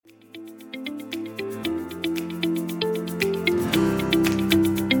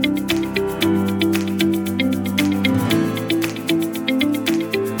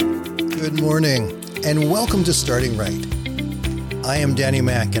and welcome to Starting Right. I am Danny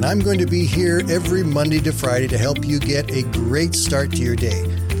Mack, and I'm going to be here every Monday to Friday to help you get a great start to your day.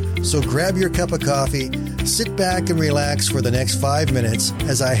 So grab your cup of coffee, sit back and relax for the next 5 minutes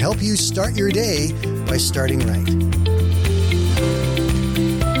as I help you start your day by starting right.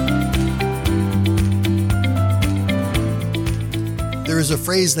 There is a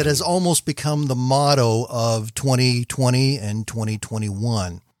phrase that has almost become the motto of 2020 and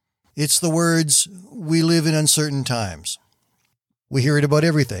 2021. It's the words, "We live in uncertain times." We hear it about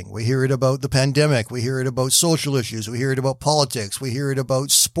everything. We hear it about the pandemic. We hear it about social issues. We hear it about politics. We hear it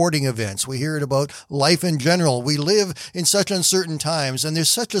about sporting events. We hear it about life in general. We live in such uncertain times, and there's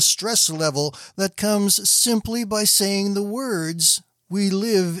such a stress level that comes simply by saying the words, "We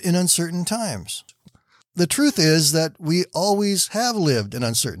live in uncertain times." The truth is that we always have lived in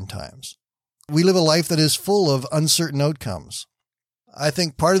uncertain times. We live a life that is full of uncertain outcomes. I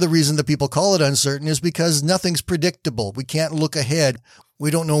think part of the reason that people call it uncertain is because nothing's predictable. We can't look ahead.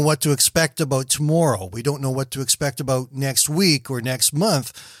 We don't know what to expect about tomorrow. We don't know what to expect about next week or next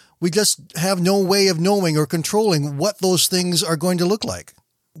month. We just have no way of knowing or controlling what those things are going to look like.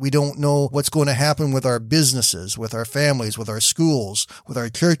 We don't know what's going to happen with our businesses, with our families, with our schools, with our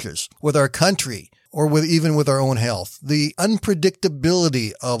churches, with our country, or even with our own health. The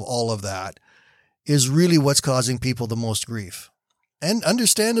unpredictability of all of that is really what's causing people the most grief. And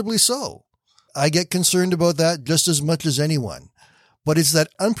understandably so. I get concerned about that just as much as anyone. But it's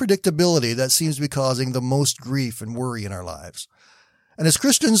that unpredictability that seems to be causing the most grief and worry in our lives. And as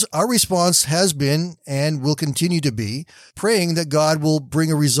Christians, our response has been and will continue to be praying that God will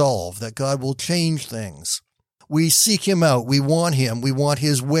bring a resolve, that God will change things. We seek Him out. We want Him. We want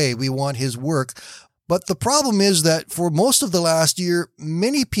His way. We want His work. But the problem is that for most of the last year,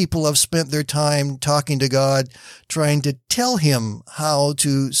 many people have spent their time talking to God, trying to tell Him how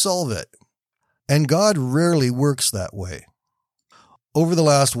to solve it. And God rarely works that way. Over the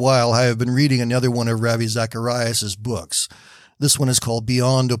last while, I have been reading another one of Ravi Zacharias' books. This one is called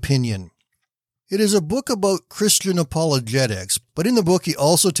Beyond Opinion. It is a book about Christian apologetics, but in the book he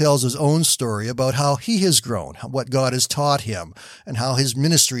also tells his own story about how he has grown, what God has taught him, and how his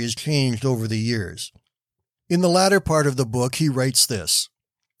ministry has changed over the years. In the latter part of the book, he writes this: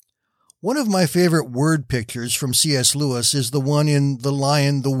 "One of my favorite word pictures from C.S. Lewis is the one in The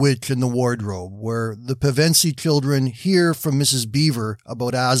Lion, the Witch, and the Wardrobe, where the Pevensie children hear from Mrs. Beaver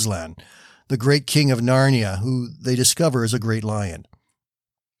about Aslan, the great king of Narnia, who they discover is a great lion.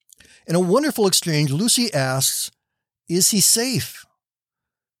 In a wonderful exchange, Lucy asks, 'Is he safe?'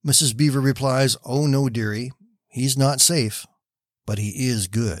 Mrs. Beaver replies, 'Oh, no, dearie, he's not safe, but he is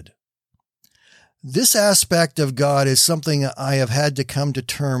good.' This aspect of God is something I have had to come to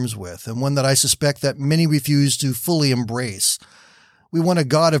terms with, and one that I suspect that many refuse to fully embrace. We want a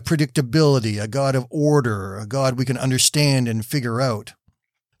God of predictability, a God of order, a God we can understand and figure out.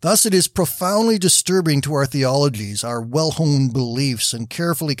 Thus, it is profoundly disturbing to our theologies, our well-honed beliefs, and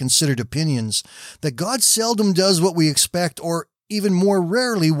carefully considered opinions that God seldom does what we expect, or even more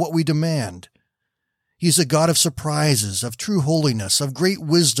rarely what we demand. He is a God of surprises, of true holiness, of great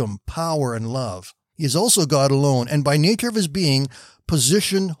wisdom, power, and love. He is also God alone, and by nature of his being,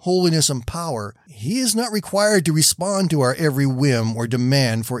 position, holiness, and power, he is not required to respond to our every whim or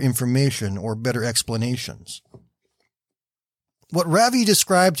demand for information or better explanations." What Ravi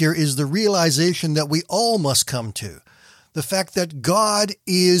described here is the realization that we all must come to, the fact that God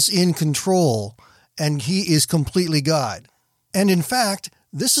is in control, and he is completely God. And in fact,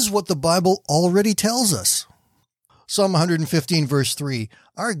 this is what the Bible already tells us. Psalm 115, verse 3,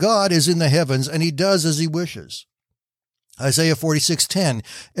 "Our God is in the heavens, and he does as he wishes." Isaiah 46:10,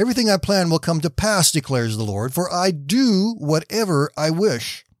 "Everything I plan will come to pass, declares the Lord, for I do whatever I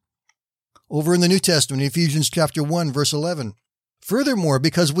wish." Over in the New Testament, Ephesians chapter 1, verse 11, "Furthermore,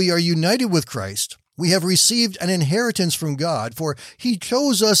 because we are united with Christ, we have received an inheritance from God, for he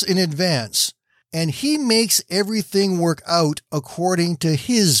chose us in advance, and he makes everything work out according to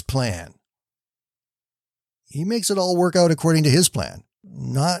his plan." He makes it all work out according to his plan.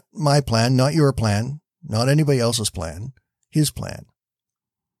 Not my plan, not your plan, not anybody else's plan, his plan.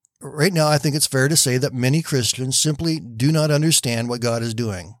 Right now, I think it's fair to say that many Christians simply do not understand what God is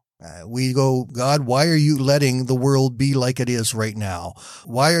doing. We go, "God, why are you letting the world be like it is right now?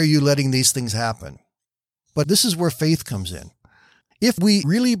 Why are you letting these things happen?" But this is where faith comes in. If we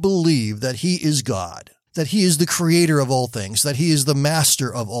really believe that he is God, that he is the creator of all things, that he is the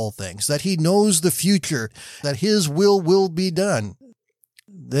master of all things, that he knows the future, that his will be done,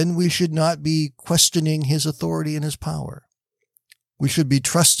 then we should not be questioning his authority and his power. We should be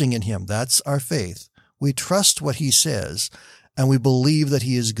trusting in him. That's our faith. We trust what he says, and we believe that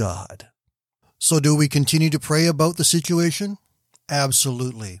he is God. So do we continue to pray about the situation?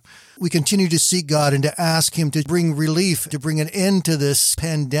 Absolutely. We continue to seek God and to ask Him to bring relief, to bring an end to this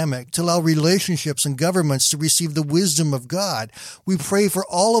pandemic, to allow relationships and governments to receive the wisdom of God. We pray for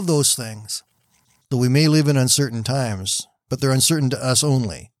all of those things. So we may live in uncertain times, but they're uncertain to us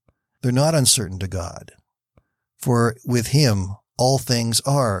only. They're not uncertain to God. For with Him, all things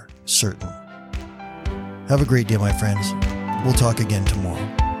are certain. Have a great day, my friends. We'll talk again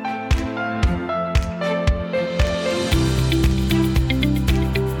tomorrow.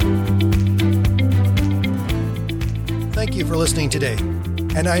 Thank you for listening today.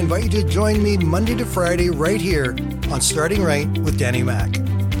 And I invite you to join me Monday to Friday right here on Starting Right with Danny Mack.